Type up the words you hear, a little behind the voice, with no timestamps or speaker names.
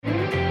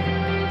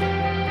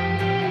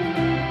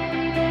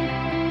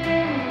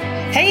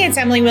Hey, it's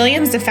Emily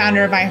Williams, the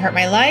founder of I Heart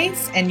My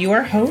Life and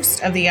your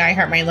host of the I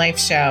Heart My Life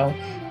show.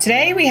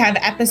 Today we have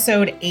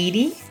episode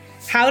 80,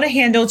 How to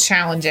Handle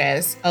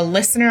Challenges, a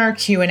listener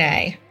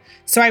Q&A.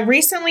 So I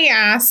recently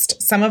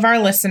asked some of our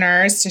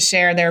listeners to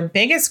share their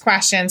biggest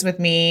questions with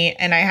me,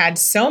 and I had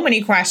so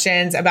many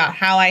questions about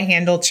how I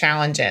handle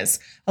challenges.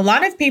 A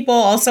lot of people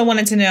also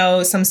wanted to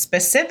know some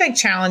specific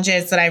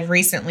challenges that I've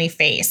recently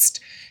faced.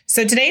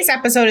 So today's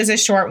episode is a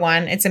short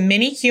one. It's a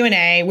mini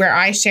Q&A where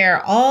I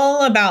share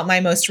all about my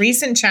most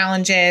recent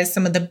challenges,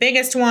 some of the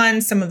biggest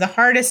ones, some of the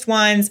hardest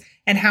ones,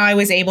 and how I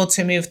was able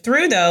to move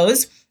through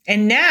those.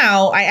 And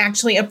now I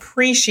actually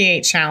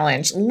appreciate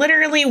challenge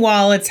literally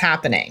while it's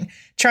happening.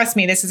 Trust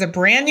me, this is a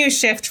brand new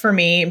shift for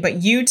me,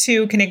 but you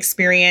too can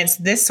experience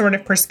this sort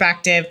of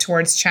perspective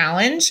towards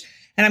challenge.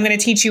 And I'm going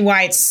to teach you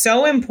why it's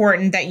so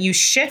important that you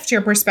shift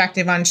your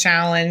perspective on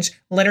challenge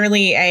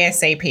literally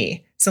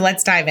ASAP. So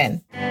let's dive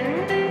in.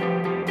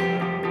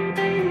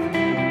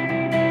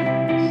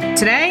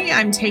 Today,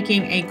 I'm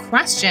taking a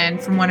question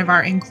from one of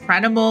our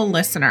incredible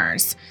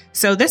listeners.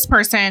 So this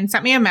person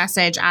sent me a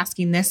message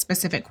asking this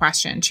specific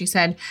question. She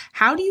said,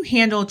 how do you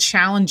handle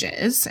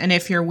challenges? And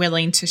if you're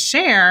willing to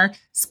share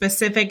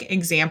specific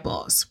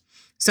examples.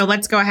 So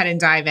let's go ahead and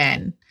dive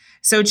in.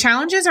 So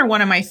challenges are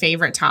one of my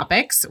favorite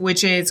topics,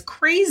 which is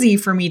crazy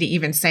for me to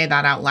even say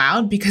that out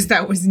loud because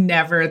that was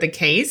never the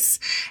case.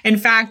 In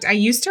fact, I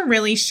used to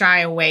really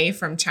shy away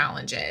from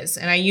challenges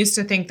and I used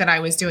to think that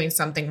I was doing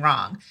something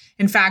wrong.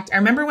 In fact, I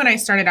remember when I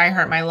started I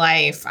Heart My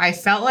Life, I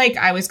felt like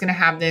I was going to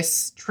have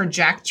this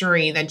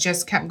trajectory that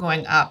just kept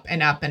going up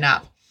and up and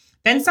up.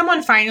 Then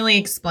someone finally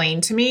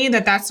explained to me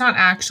that that's not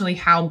actually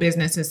how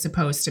business is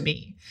supposed to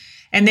be.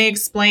 And they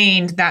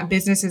explained that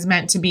business is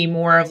meant to be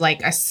more of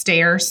like a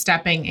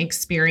stair-stepping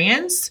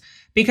experience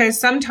because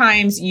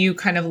sometimes you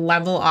kind of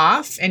level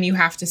off and you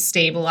have to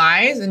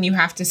stabilize and you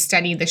have to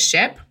steady the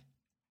ship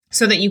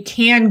so that you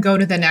can go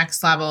to the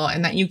next level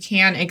and that you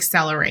can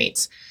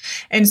accelerate.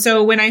 And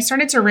so when I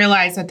started to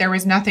realize that there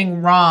was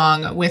nothing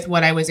wrong with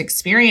what I was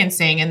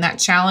experiencing and that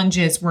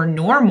challenges were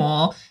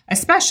normal,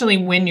 especially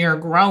when you're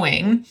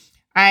growing,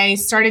 I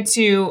started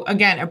to,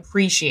 again,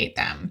 appreciate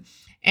them.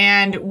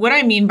 And what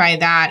I mean by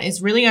that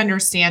is really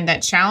understand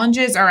that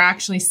challenges are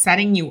actually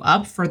setting you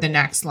up for the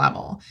next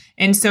level.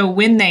 And so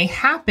when they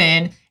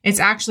happen,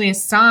 it's actually a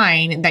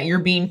sign that you're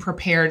being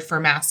prepared for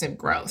massive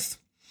growth.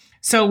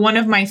 So one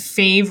of my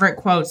favorite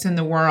quotes in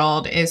the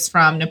world is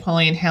from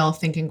Napoleon Hill,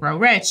 Think and Grow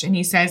Rich. And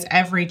he says,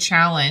 every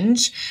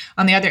challenge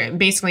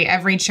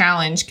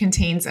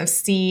contains a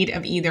seed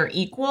of either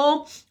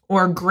equal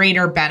or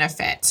greater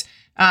benefit.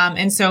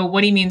 And so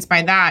what he means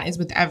by that is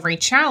with every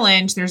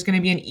challenge, there's going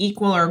to be an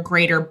equal or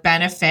greater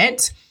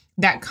benefit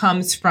that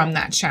comes from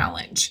that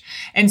challenge.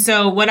 And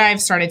so what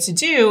I've started to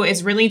do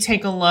is really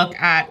take a look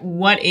at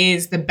what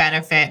is the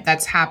benefit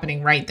that's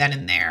happening right then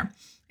and there.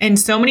 And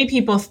so many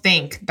people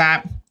think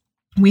that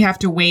we have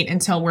to wait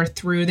until we're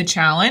through the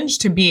challenge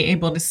to be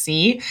able to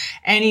see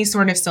any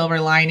sort of silver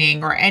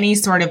lining or any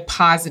sort of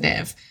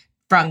positive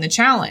from the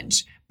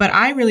challenge. But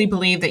I really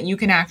believe that you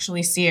can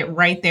actually see it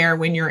right there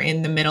when you're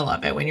in the middle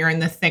of it, when you're in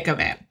the thick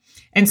of it.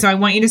 And so I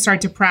want you to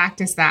start to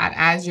practice that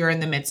as you're in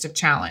the midst of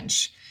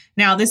challenge.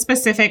 Now, this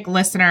specific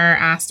listener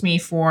asked me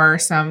for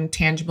some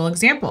tangible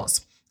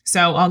examples.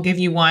 So I'll give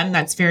you one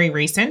that's very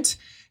recent.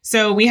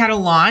 So we had a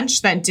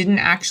launch that didn't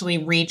actually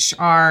reach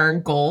our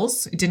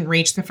goals. It didn't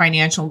reach the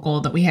financial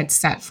goal that we had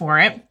set for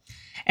it.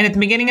 And at the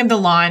beginning of the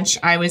launch,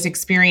 I was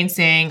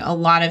experiencing a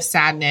lot of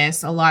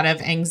sadness, a lot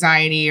of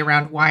anxiety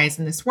around why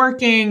isn't this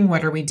working?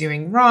 What are we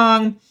doing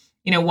wrong?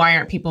 Why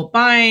aren't people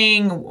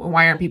buying?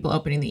 Why aren't people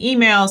opening the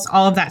emails?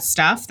 All of that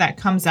stuff that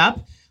comes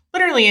up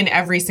literally in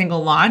every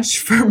single launch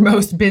for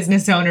most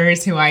business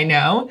owners who I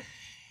know.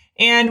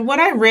 And what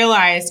I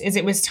realized is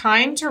it was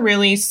time to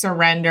really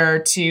surrender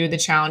to the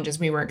challenges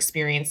we were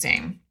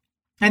experiencing.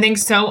 I think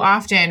so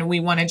often we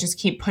want to just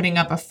keep putting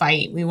up a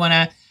fight. We want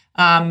to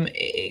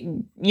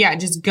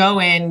just go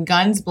in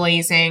guns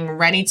blazing,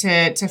 ready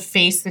to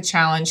face the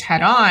challenge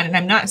head on. And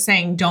I'm not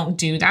saying don't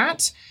do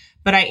that,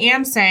 but I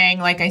am saying,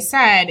 like I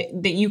said,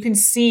 that you can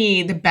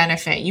see the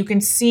benefit, you can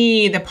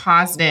see the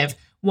positive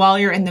while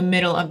you're in the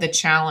middle of the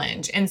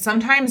challenge. And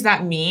sometimes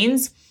that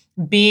means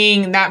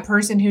being that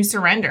person who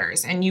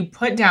surrenders and you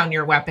put down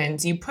your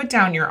weapons, you put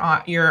down your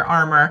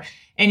armor,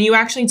 and you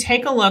actually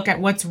take a look at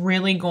what's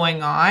really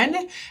going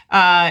on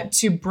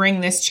to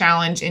bring this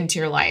challenge into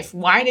your life.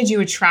 Why did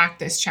you attract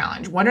this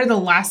challenge? What are the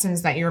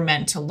lessons that you're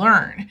meant to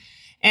learn?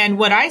 And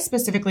what I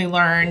specifically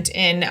learned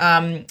in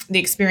the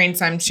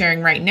experience I'm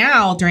sharing right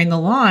now during the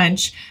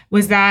launch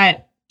was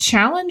that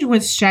challenge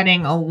was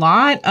shedding a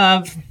lot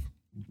of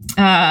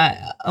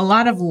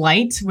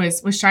light,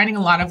 was shining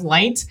a lot of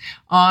light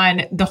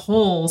on the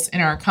holes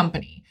in our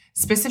company,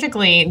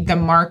 specifically the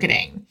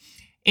marketing.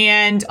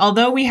 And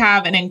although we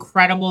have an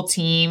incredible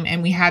team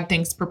and we had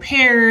things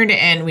prepared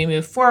and we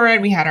moved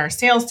forward, we had our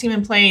sales team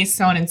in place,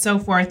 so on and so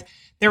forth,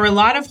 there were a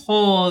lot of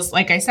holes,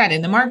 like I said,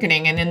 in the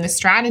marketing and in the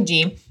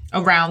strategy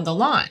around the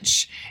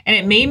launch. And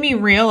it made me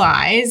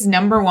realize,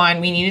 number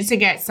one, we needed to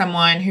get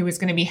someone who was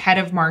going to be head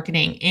of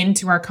marketing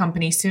into our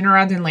company sooner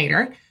rather than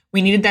later.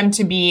 We needed them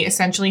to be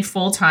essentially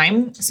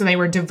full-time, so they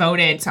were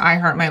devoted to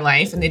iHeart My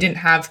Life and they didn't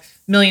have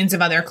millions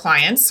of other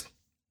clients.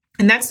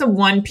 And that's the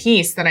one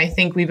piece that I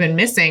think we've been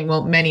missing.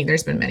 Well,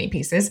 there's been many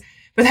pieces,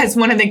 but that's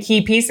one of the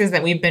key pieces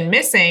that we've been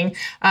missing,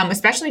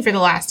 especially for the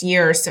last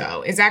year or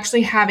so, is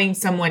actually having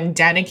someone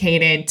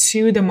dedicated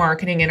to the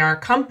marketing in our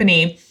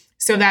company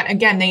so that,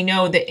 again, they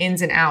know the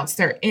ins and outs.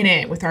 They're in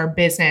it with our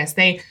business.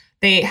 They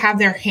have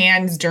their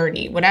hands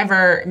dirty,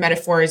 whatever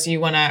metaphors you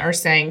want to, or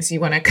sayings you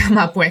want to come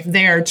up with,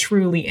 they are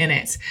truly in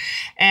it.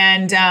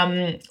 And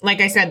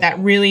like I said, that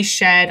really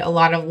shed a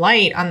lot of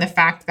light on the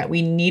fact that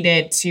we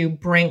needed to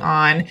bring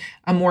on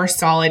a more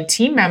solid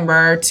team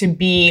member to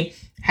be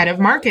head of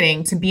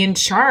marketing, to be in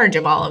charge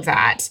of all of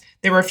that.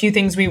 There were a few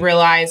things we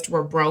realized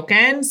were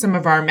broken, some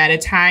of our meta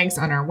tags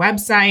on our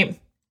website.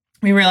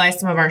 We realized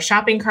some of our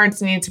shopping carts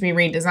needed to be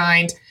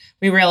redesigned.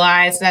 We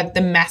realized that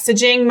the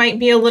messaging might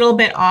be a little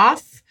bit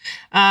off.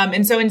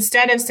 And so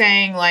instead of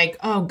saying like,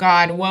 oh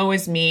God, woe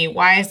is me,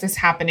 why is this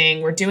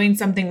happening? We're doing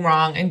something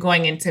wrong and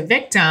going into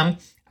victim,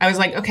 I was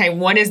like, okay,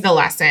 what is the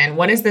lesson?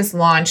 What is this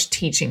launch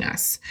teaching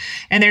us?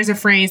 And there's a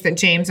phrase that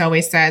James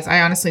always says.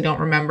 I honestly don't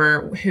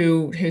remember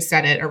who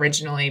said it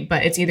originally,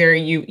 but it's either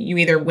you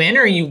either win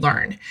or you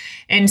learn.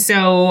 And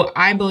so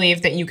I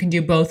believe that you can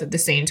do both at the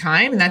same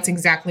time. And that's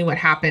exactly what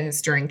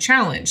happens during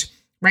challenge.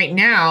 Right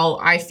now,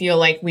 I feel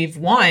like we've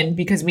won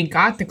because we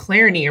got the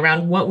clarity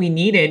around what we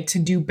needed to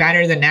do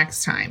better the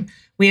next time.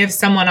 We have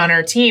someone on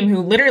our team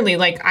who literally,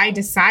 I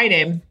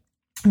decided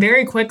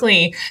very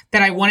quickly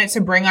that I wanted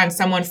to bring on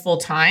someone full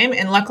time.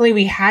 And luckily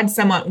we had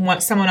someone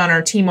on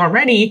our team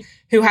already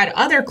who had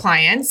other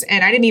clients.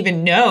 And I didn't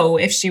even know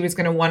if she was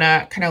going to want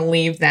to kind of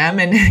leave them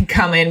and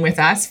come in with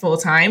us full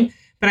time.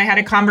 But I had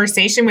a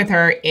conversation with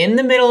her in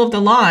the middle of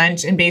the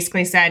launch and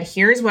basically said,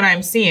 here's what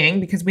I'm seeing,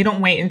 because we don't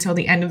wait until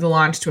the end of the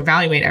launch to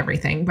evaluate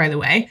everything, by the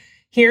way.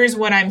 Here's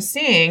what I'm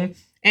seeing.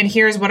 And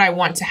here's what I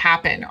want to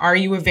happen. Are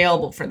you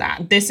available for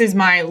that? This is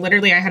I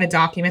had a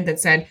document that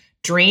said,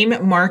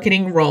 dream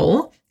marketing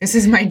role. This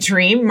is my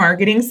dream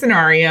marketing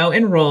scenario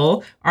and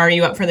role. Are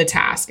you up for the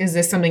task? Is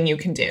this something you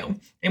can do?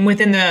 And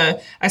within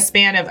a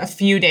span of a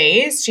few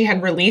days, she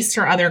had released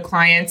her other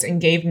clients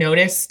and gave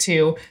notice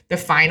to the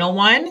final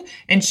one.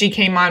 And she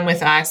came on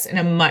with us in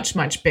a much,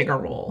 much bigger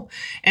role.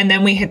 And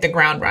then we hit the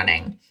ground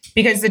running.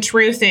 Because the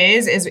truth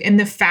is in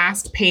the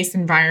fast-paced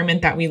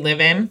environment that we live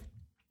in,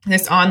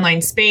 this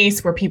online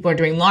space where people are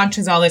doing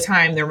launches all the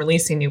time, they're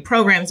releasing new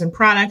programs and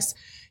products,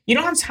 you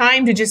don't have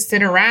time to just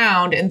sit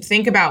around and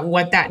think about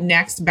what that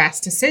next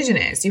best decision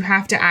is. You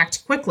have to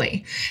act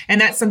quickly. And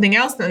that's something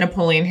else that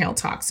Napoleon Hill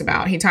talks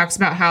about. He talks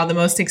about how the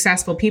most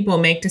successful people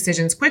make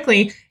decisions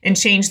quickly and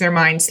change their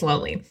mind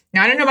slowly.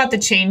 Now, I don't know about the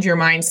change your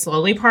mind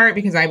slowly part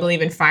because I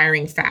believe in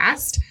firing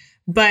fast.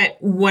 But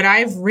what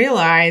I've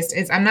realized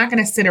is I'm not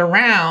going to sit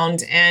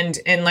around and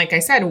like I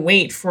said,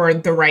 wait for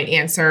the right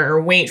answer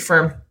or wait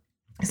for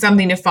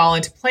something to fall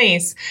into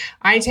place.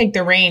 I take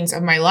the reins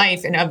of my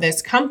life and of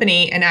this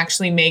company and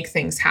actually make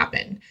things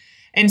happen.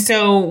 And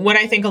so what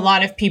I think a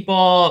lot of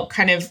people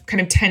kind of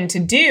tend to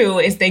do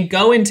is they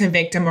go into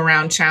victim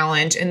around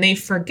challenge and they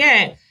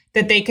forget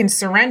that they can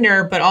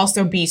surrender, but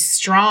also be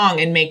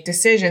strong and make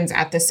decisions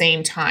at the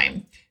same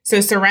time.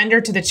 So surrender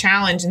to the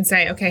challenge and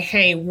say, okay,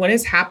 hey, what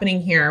is happening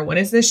here? What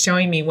is this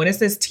showing me? What is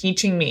this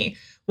teaching me?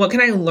 What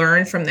can I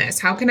learn from this?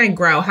 How can I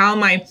grow? How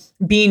am I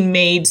being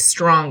made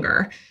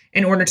stronger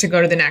in order to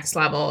go to the next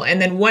level?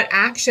 And then what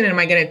action am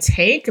I going to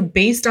take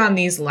based on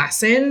these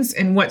lessons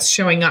and what's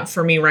showing up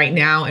for me right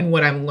now and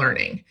what I'm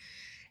learning?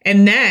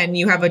 And then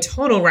you have a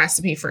total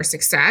recipe for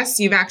success.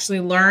 You've actually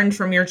learned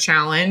from your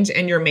challenge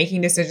and you're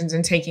making decisions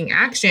and taking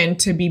action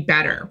to be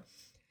better.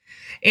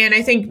 And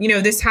I think,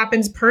 this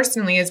happens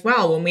personally as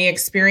well when we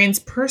experience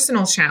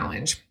personal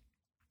challenge.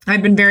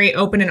 I've been very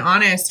open and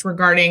honest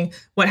regarding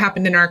what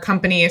happened in our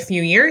company a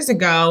few years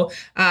ago.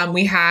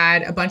 We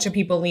had a bunch of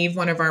people leave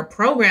one of our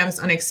programs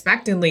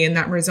unexpectedly, and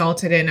that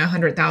resulted in a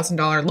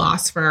 $100,000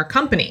 loss for our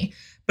company.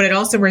 But it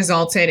also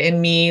resulted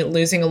in me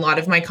losing a lot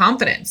of my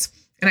confidence,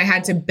 and I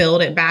had to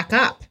build it back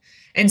up.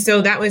 And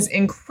so that was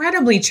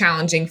incredibly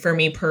challenging for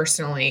me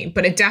personally,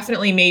 but it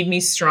definitely made me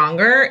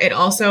stronger. It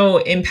also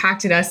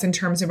impacted us in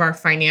terms of our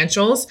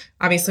financials.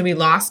 Obviously, we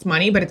lost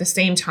money, but at the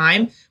same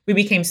time, we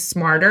became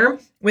smarter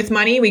with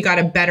money. We got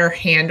a better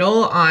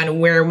handle on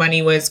where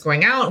money was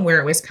going out and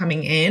where it was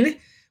coming in.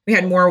 We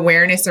had more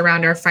awareness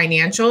around our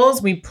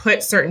financials. We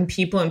put certain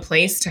people in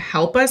place to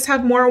help us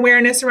have more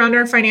awareness around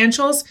our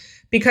financials.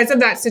 Because of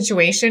that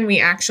situation, we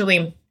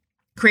actually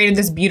created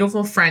this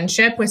beautiful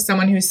friendship with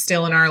someone who's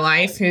still in our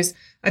life, who's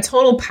a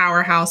total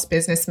powerhouse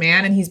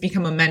businessman, and he's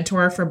become a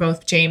mentor for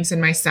both James and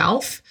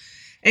myself.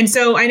 And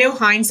so I know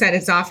hindsight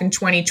is often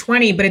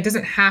 20/20, but it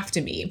doesn't have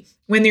to be.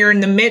 When you're in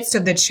the midst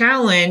of the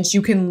challenge,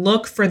 you can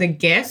look for the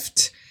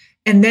gift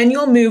And then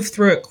you'll move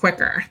through it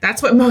quicker.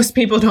 That's what most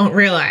people don't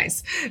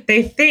realize.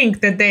 They think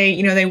that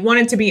they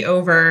want it to be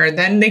over.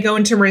 Then they go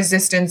into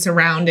resistance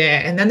around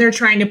it. And then they're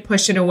trying to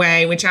push it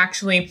away, which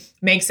actually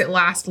makes it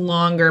last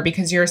longer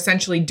because you're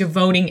essentially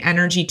devoting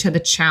energy to the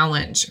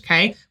challenge.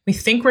 Okay. We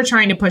think we're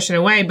trying to push it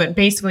away, but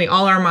basically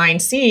all our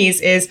mind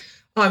sees is,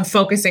 oh, I'm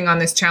focusing on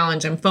this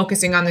challenge. I'm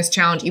focusing on this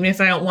challenge. Even if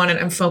I don't want it,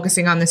 I'm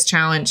focusing on this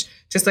challenge.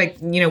 Just like,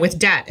 with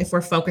debt, if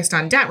we're focused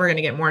on debt, we're going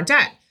to get more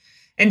debt.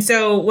 And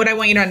so what I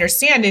want you to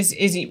understand is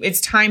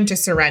it's time to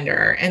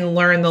surrender and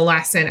learn the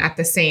lesson at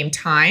the same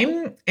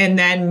time and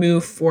then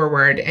move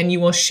forward, and you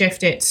will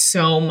shift it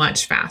so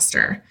much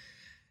faster.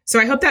 So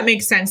I hope that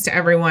makes sense to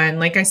everyone.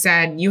 Like I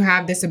said, you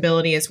have this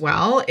ability as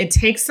well. It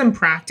takes some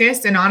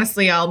practice. And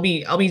honestly, I'll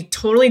be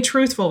totally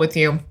truthful with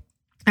you.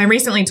 I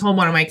recently told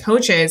one of my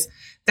coaches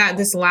that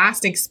this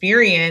last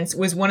experience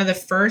was one of the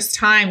first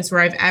times where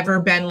I've ever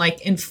been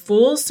like in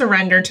full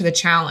surrender to the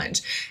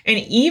challenge. And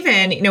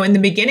even, in the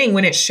beginning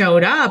when it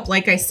showed up,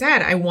 like I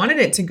said, I wanted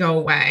it to go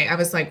away. I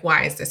was like,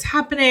 why is this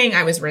happening?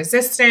 I was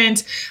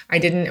resistant. I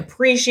didn't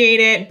appreciate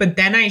it, but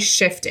then I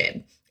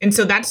shifted. And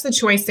so that's the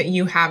choice that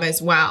you have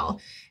as well.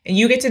 And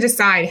you get to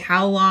decide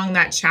how long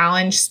that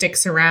challenge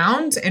sticks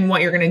around and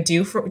what you're going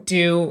to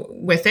do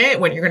with it,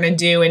 what you're going to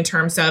do in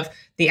terms of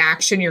the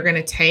action you're going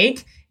to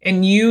take.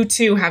 And you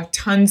too have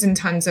tons and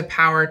tons of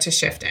power to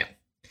shift it.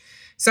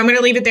 So I'm going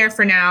to leave it there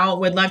for now.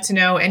 Would love to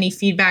know any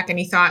feedback,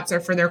 any thoughts, or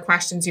further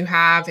questions you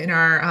have in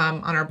our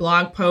on our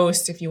blog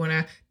post. If you want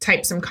to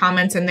type some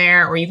comments in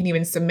there, or you can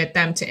even submit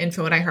them to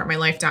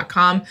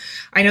info@iheartmylife.com.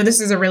 I know this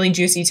is a really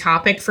juicy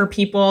topic for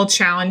people.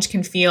 Challenge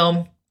can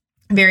feel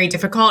very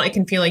difficult. It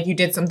can feel like you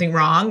did something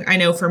wrong. I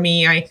know for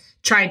me, I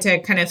tried to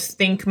kind of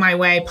think my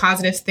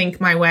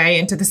way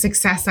into the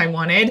success I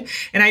wanted.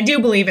 And I do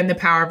believe in the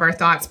power of our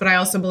thoughts, but I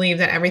also believe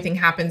that everything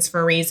happens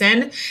for a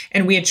reason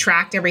and we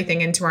attract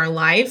everything into our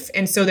life.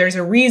 And so there's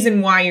a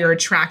reason why you're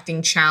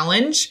attracting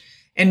challenge.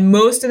 And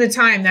most of the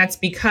time that's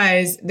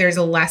because there's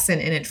a lesson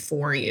in it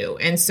for you.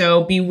 And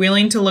so be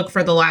willing to look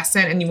for the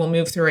lesson and you will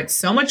move through it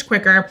so much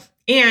quicker.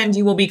 And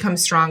you will become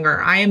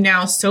stronger. I am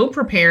now so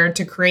prepared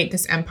to create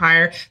this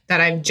empire that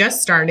I've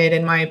just started,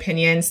 in my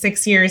opinion,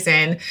 6 years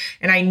in.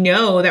 And I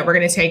know that we're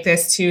going to take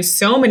this to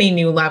so many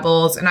new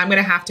levels, and I'm going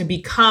to have to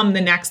become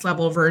the next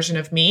level version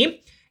of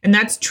me. And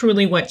that's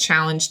truly what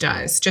challenge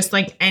does. Just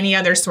like any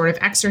other sort of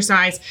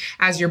exercise,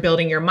 as you're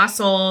building your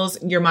muscles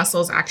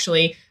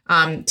actually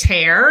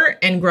tear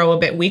and grow a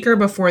bit weaker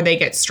before they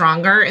get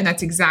stronger. And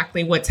that's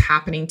exactly what's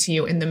happening to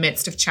you in the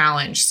midst of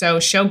challenge. So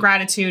show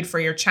gratitude for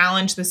your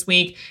challenge this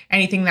week,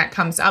 anything that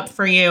comes up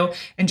for you,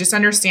 and just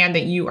understand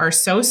that you are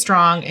so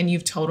strong and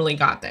you've totally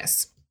got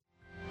this.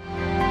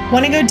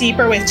 Want to go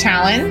deeper with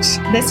challenge?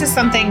 This is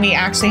something we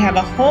actually have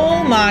a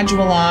whole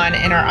module on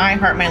in our I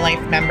Heart My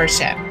Life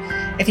membership.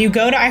 If you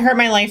go to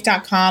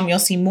iheartmylife.com, you'll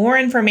see more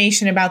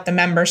information about the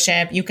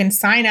membership. You can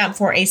sign up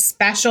for a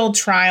special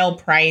trial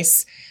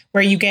price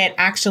where you get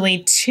actually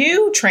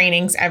 2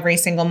 trainings every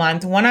single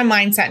month, one on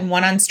mindset and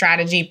one on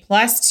strategy,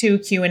 plus 2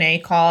 Q&A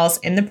calls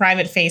in the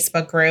private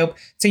Facebook group.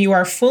 So you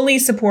are fully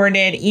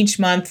supported each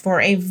month for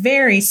a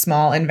very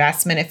small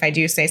investment, if I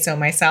do say so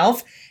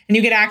myself. And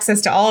you get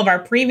access to all of our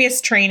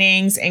previous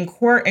trainings,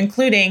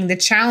 including the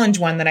challenge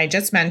one that I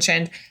just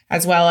mentioned,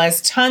 as well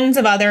as tons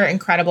of other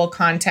incredible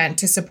content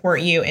to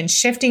support you in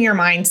shifting your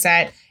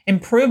mindset,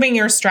 improving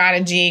your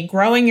strategy,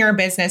 growing your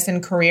business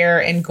and career,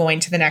 and going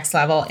to the next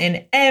level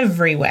in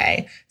every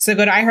way. So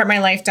go to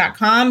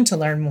iheartmylife.com to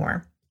learn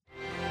more.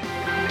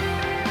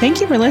 Thank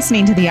you for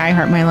listening to the I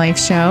Heart My Life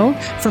show.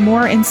 For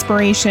more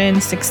inspiration,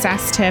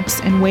 success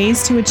tips, and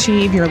ways to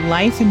achieve your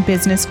life and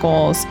business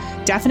goals,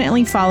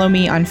 definitely follow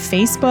me on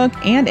Facebook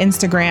and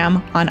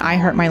Instagram on I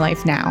Heart My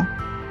Life Now.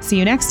 See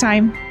you next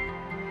time.